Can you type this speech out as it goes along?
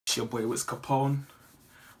It's your boy Wiz Capone,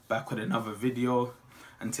 back with another video,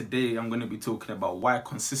 and today I'm going to be talking about why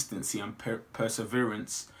consistency and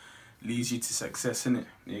perseverance leads you to success, innit?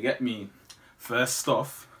 You get me? First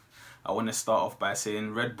off, I want to start off by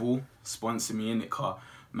saying Red Bull sponsor me, innit? Car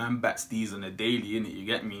man bats these on a daily, innit? You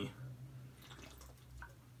get me?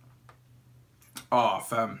 Oh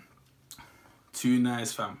fam, too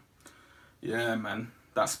nice fam. Yeah man,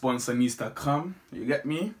 that sponsor needs to come, you get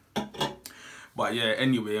me? But yeah,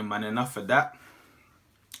 anyway man, enough of that.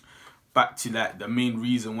 Back to like the main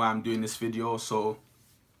reason why I'm doing this video. So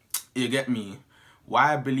you get me,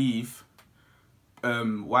 why I believe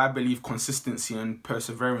consistency and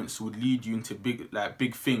perseverance would lead you into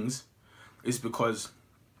big things is because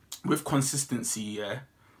with consistency, yeah,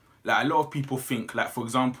 like a lot of people think, like for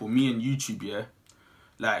example me and YouTube, yeah,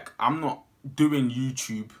 like I'm not doing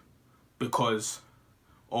YouTube because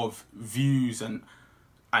of views and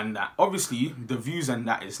that. Obviously the views and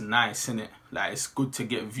that is nice, innit? Like it's good to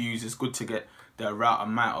get views, it's good to get the right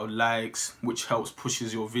amount of likes, which helps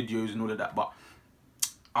pushes your videos and all of that, but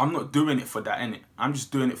I'm not doing it for that, innit? I'm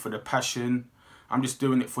just doing it for the passion. I'm just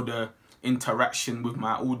doing it for the interaction with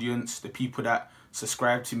my audience, the people that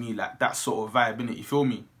subscribe to me, like that sort of vibe, innit? You feel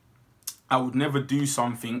me? I would never do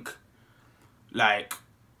something like,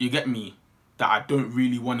 you get me, that I don't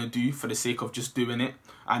really want to do for the sake of just doing it.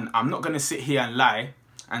 And I'm not going to sit here and lie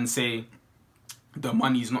and say the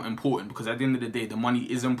money is not important, because at the end of the day the money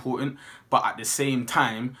is important, but at the same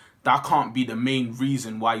time that can't be the main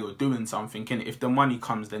reason why you're doing something, innit? If the money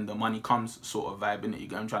comes, then the money comes sort of vibe, innit? You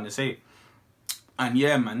get what I'm trying to say? And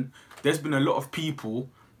yeah man, there's been a lot of people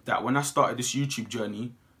that when I started this YouTube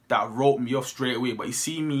journey that wrote me off straight away, but you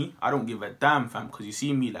see me, I don't give a damn fam, because you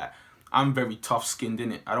see me, like I'm very tough skinned,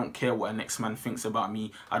 innit? I don't care what a next man thinks about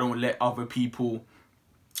me. I don't let other people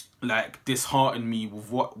like dishearten me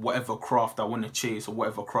with whatever craft I want to chase or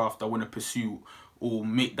whatever craft I want to pursue or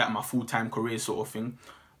make that my full-time career sort of thing.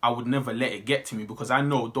 I would never let it get to me, because I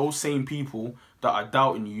know those same people that are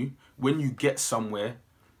doubting you, when you get somewhere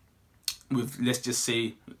with, let's just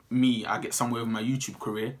say me, I get somewhere with my YouTube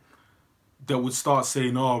career, they would start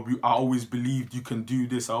saying, oh, I always believed you can do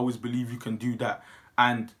this, I always believe you can do that.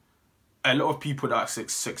 And a lot of people that are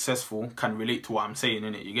successful can relate to what I'm saying,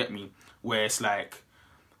 innit? You get me? Where it's like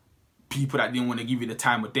people that didn't want to give you the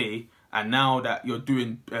time of day, and now that you're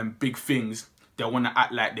doing big things, they want to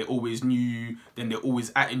act like they always knew you. Then they're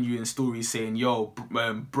always atting you in stories saying, yo,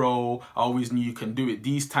 bro, I always knew you can do it.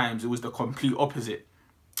 These times it was the complete opposite.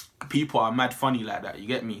 People are mad funny like that, you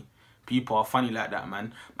get me? People are funny like that,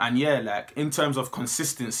 man. And yeah, like in terms of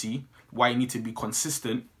consistency, why you need to be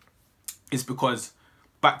consistent is because,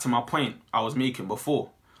 back to my point I was making before,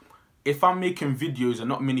 if I'm making videos and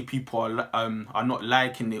not many people are not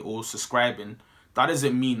liking it or subscribing, that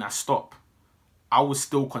doesn't mean I stop. I will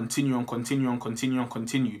still continue and continue and continue and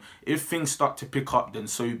continue. If things start to pick up, then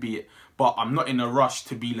so be it. But I'm not in a rush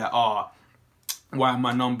to be like, why are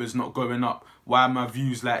my numbers not going up? Why are my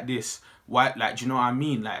views like this? Why, like, do you know what I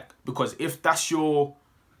mean? Like, because if that's your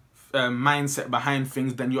mindset behind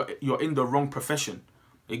things, then you're in the wrong profession.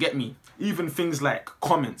 You get me? Even things like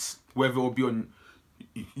comments, whether it will be on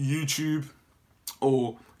YouTube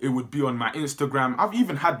or it would be on my Instagram. I've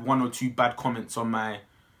even had 1 or 2 bad comments on my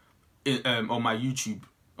YouTube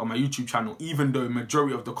channel, even though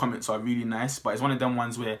majority of the comments are really nice. But it's one of them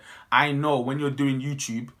ones where I know when you're doing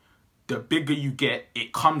YouTube, the bigger you get,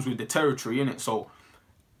 it comes with the territory, innit? So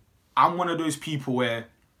I'm one of those people where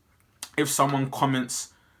if someone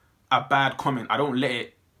comments a bad comment, I don't let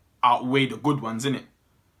it outweigh the good ones, innit?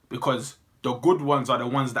 Because the good ones are the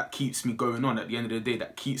ones that keeps me going on at the end of the day,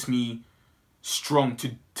 that keeps me strong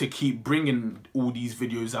to keep bringing all these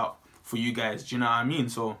videos out for you guys. Do you know what I mean?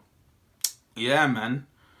 So yeah man,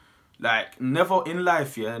 like never in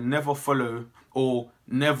life, yeah, never follow or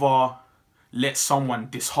never let someone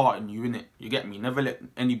dishearten you, innit? You get me? Never let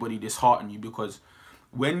anybody dishearten you, because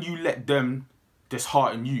when you let them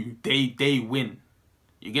dishearten you, they win.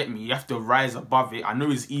 You get me? You have to rise above it. I know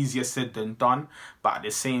it's easier said than done, but at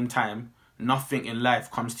the same time, nothing in life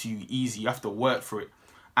comes to you easy. You have to work for it.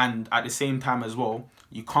 And at the same time as well,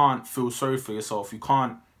 you can't feel sorry for yourself. You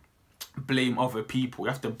can't blame other people.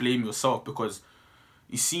 You have to blame yourself, because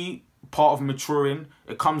you see, part of maturing,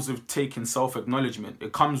 it comes with taking self-acknowledgement.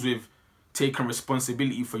 It comes with taking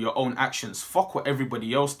responsibility for your own actions. Fuck what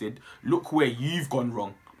everybody else did. Look where you've gone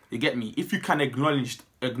wrong. You get me? If you can acknowledge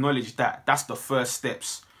that, that's the first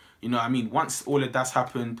steps. You know what I mean? Once all of that's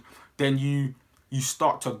happened, then you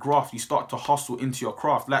start to graft, you start to hustle into your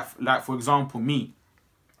craft. Like for example, me,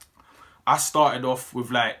 I started off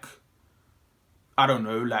with like, I don't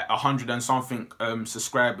know, like 100 and something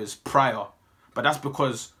subscribers prior. But that's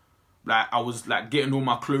because Like, I was like getting all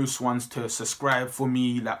my close ones to subscribe for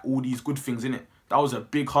me, like all these good things in it. That was a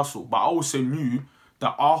big hustle. But I also knew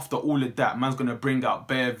that after all of that, man's gonna bring out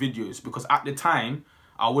bare videos, because at the time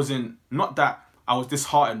I wasn't, not that I was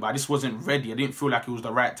disheartened, but I just wasn't ready. I didn't feel like it was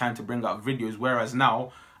the right time to bring out videos. Whereas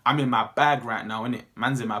now I'm in my bag right now, innit?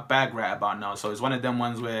 Man's in my bag right about now. So it's one of them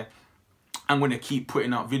ones where I'm gonna keep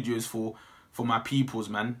putting out videos for my peoples,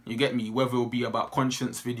 man. You get me? Whether it'll be about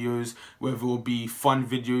conscience videos, whether it'll be fun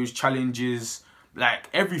videos, challenges, like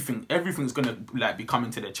everything's gonna like be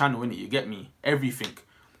coming to the channel, innit? You get me?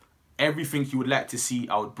 Everything you would like to see,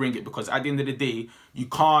 I would bring it, because at the end of the day, you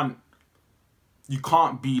can't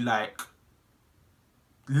be like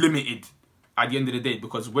limited at the end of the day,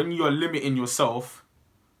 because when you're limiting yourself,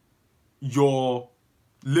 you're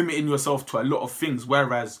limiting yourself to a lot of things.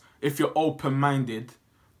 Whereas if you're open-minded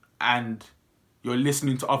and you're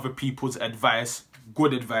listening to other people's advice,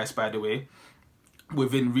 good advice by the way,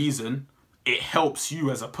 within reason, it helps you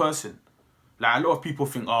as a person. Like, a lot of people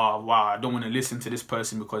think, oh wow, I don't want to listen to this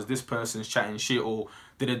person because this person's chatting shit or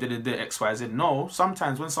XYZ. No,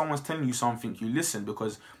 sometimes when someone's telling you something, you listen,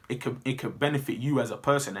 because it could benefit you as a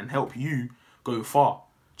person and help you go far.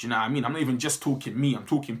 Do you know what I mean? I'm not even just talking me, I'm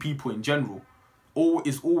talking people in general.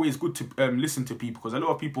 It's always good to listen to people, because a lot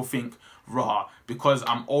of people think, rah, because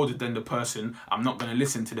I'm older than the person, I'm not going to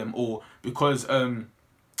listen to them, or because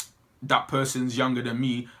that person's younger than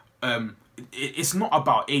me. It's not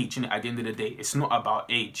about age, innit? At the end of the day, it's not about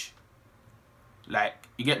age. Like,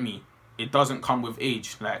 you get me? It doesn't come with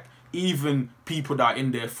age. Like, even people that are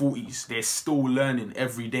in their 40s, they're still learning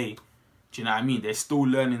every day. Do you know what I mean? They're still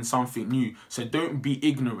learning something new. So don't be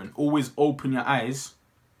ignorant. Always open your eyes,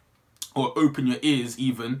 or open your ears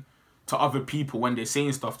even, to other people when they're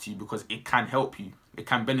saying stuff to you, because it can help you. It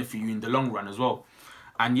can benefit you in the long run as well.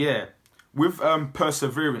 And yeah, with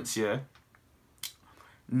perseverance, yeah,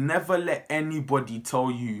 never let anybody tell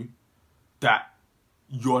you that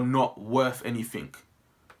you're not worth anything.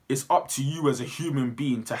 It's up to you as a human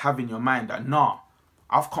being to have in your mind that, nah,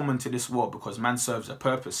 I've come into this world because man serves a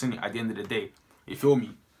purpose, innit? At the end of the day, you feel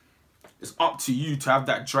me? It's up to you to have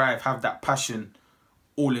that drive, have that passion,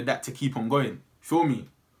 all of that, to keep on going. Feel me?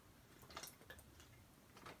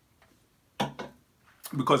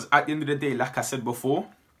 Because at the end of the day, like I said before,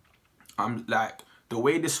 I'm like, the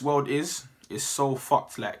way this world is so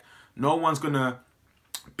fucked. Like, no one's gonna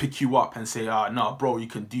pick you up and say, ah, no, bro, you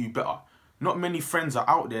can do better. Not many friends are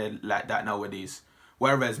out there like that nowadays.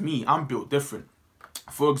 Whereas me, I'm built different.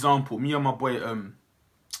 For example, me and my boy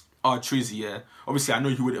Trizzy, yeah. Obviously, I know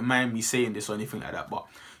you wouldn't mind me saying this or anything like that, but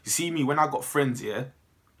you see me, when I got friends, yeah,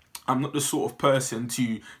 I'm not the sort of person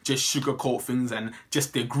to just sugarcoat things and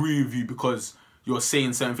just agree with you because you're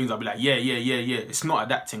saying certain things. I'll be like, yeah. It's not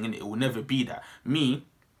that thing, and it will never be that. Me,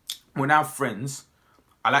 when I have friends,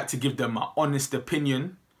 I like to give them my honest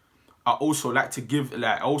opinion. I also like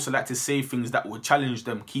to say things that will challenge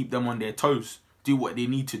them, keep them on their toes, do what they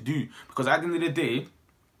need to do. Because at the end of the day,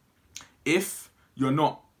 if you're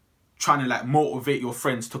not trying to like motivate your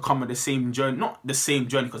friends to come on the same journey, not the same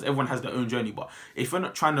journey, because everyone has their own journey, but if you're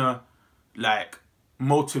not trying to like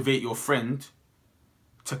motivate your friend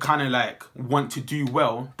to kind of like want to do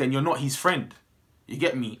well, then you're not his friend. You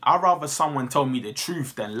get me? I'd rather someone tell me the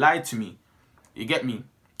truth than lie to me. You get me?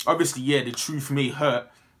 Obviously, yeah, the truth may hurt,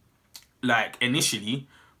 like, initially,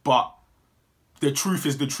 but the truth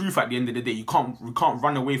is the truth at the end of the day. You can't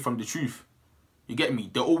run away from the truth. You get me?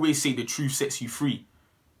 They always say the truth sets you free.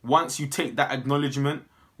 Once you take that acknowledgement,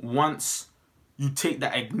 once you take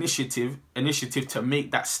that initiative to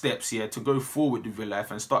make that steps, yeah, to go forward with your life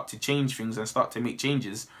and start to change things and start to make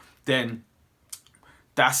changes, then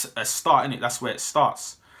that's a start, innit? That's where it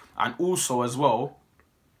starts. And also as well,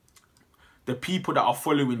 the people that are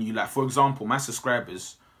following you, like for example, my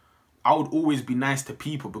subscribers, I would always be nice to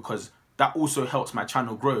people, because that also helps my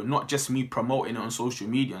channel grow. Not just me promoting it on social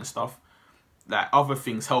media and stuff. Like, other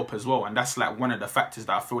things help as well. And that's like one of the factors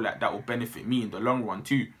that I feel like that will benefit me in the long run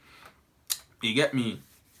too. You get me?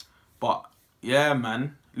 But yeah,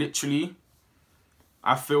 man, literally,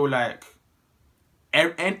 I feel like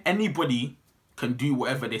anybody can do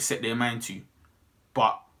whatever they set their mind to.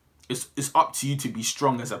 But it's up to you to be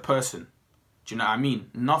strong as a person. Do you know what I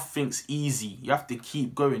mean? Nothing's easy. You have to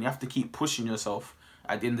keep going. You have to keep pushing yourself.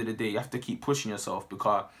 At the end of the day, you have to keep pushing yourself,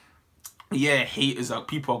 because, yeah,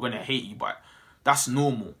 people are going to hate you, but that's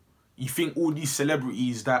normal. You think all these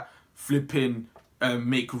celebrities that flipping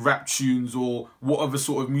make rap tunes or whatever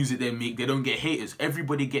sort of music they make, they don't get haters.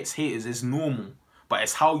 Everybody gets haters. It's normal. But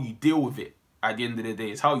it's how you deal with it. At the end of the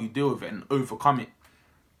day, it's how you deal with it and overcome it.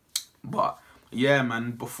 But yeah,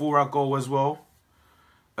 man, before I go as well,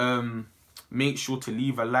 make sure to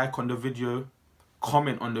leave a like on the video,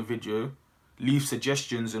 comment on the video, leave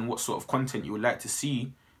suggestions on what sort of content you would like to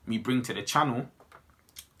see me bring to the channel.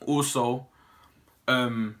 Also,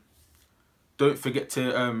 don't forget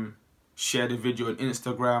to share the video on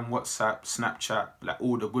Instagram, WhatsApp, Snapchat, like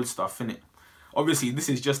all the good stuff, innit? Obviously, this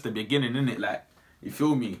is just the beginning, innit? Like, you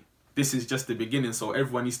feel me? This is just the beginning, so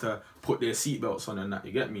everyone needs to put their seatbelts on and that,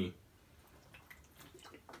 you get me?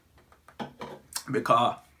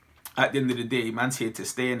 Because at the end of the day, man's here to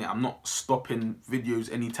stay, in it. I'm not stopping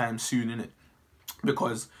videos anytime soon, innit?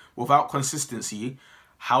 Because without consistency,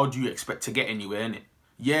 how do you expect to get anywhere, innit?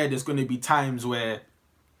 Yeah, there's going to be times where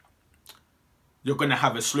you're going to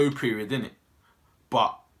have a slow period, innit?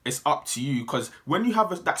 But it's up to you, because when you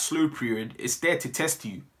have that slow period, it's there to test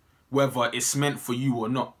you, whether it's meant for you or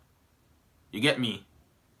not. You get me?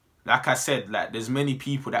 Like I said, like, there's many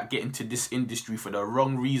people that get into this industry for the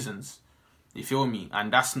wrong reasons. You feel me?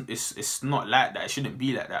 And it's not like that. It shouldn't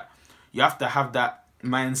be like that. You have to have that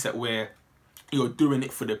mindset where you're doing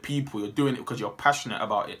it for the people. You're doing it because you're passionate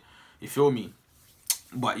about it. You feel me?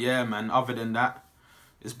 But yeah, man, other than that,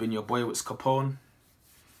 it's been your boy Wits Capone,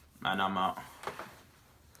 and I'm out.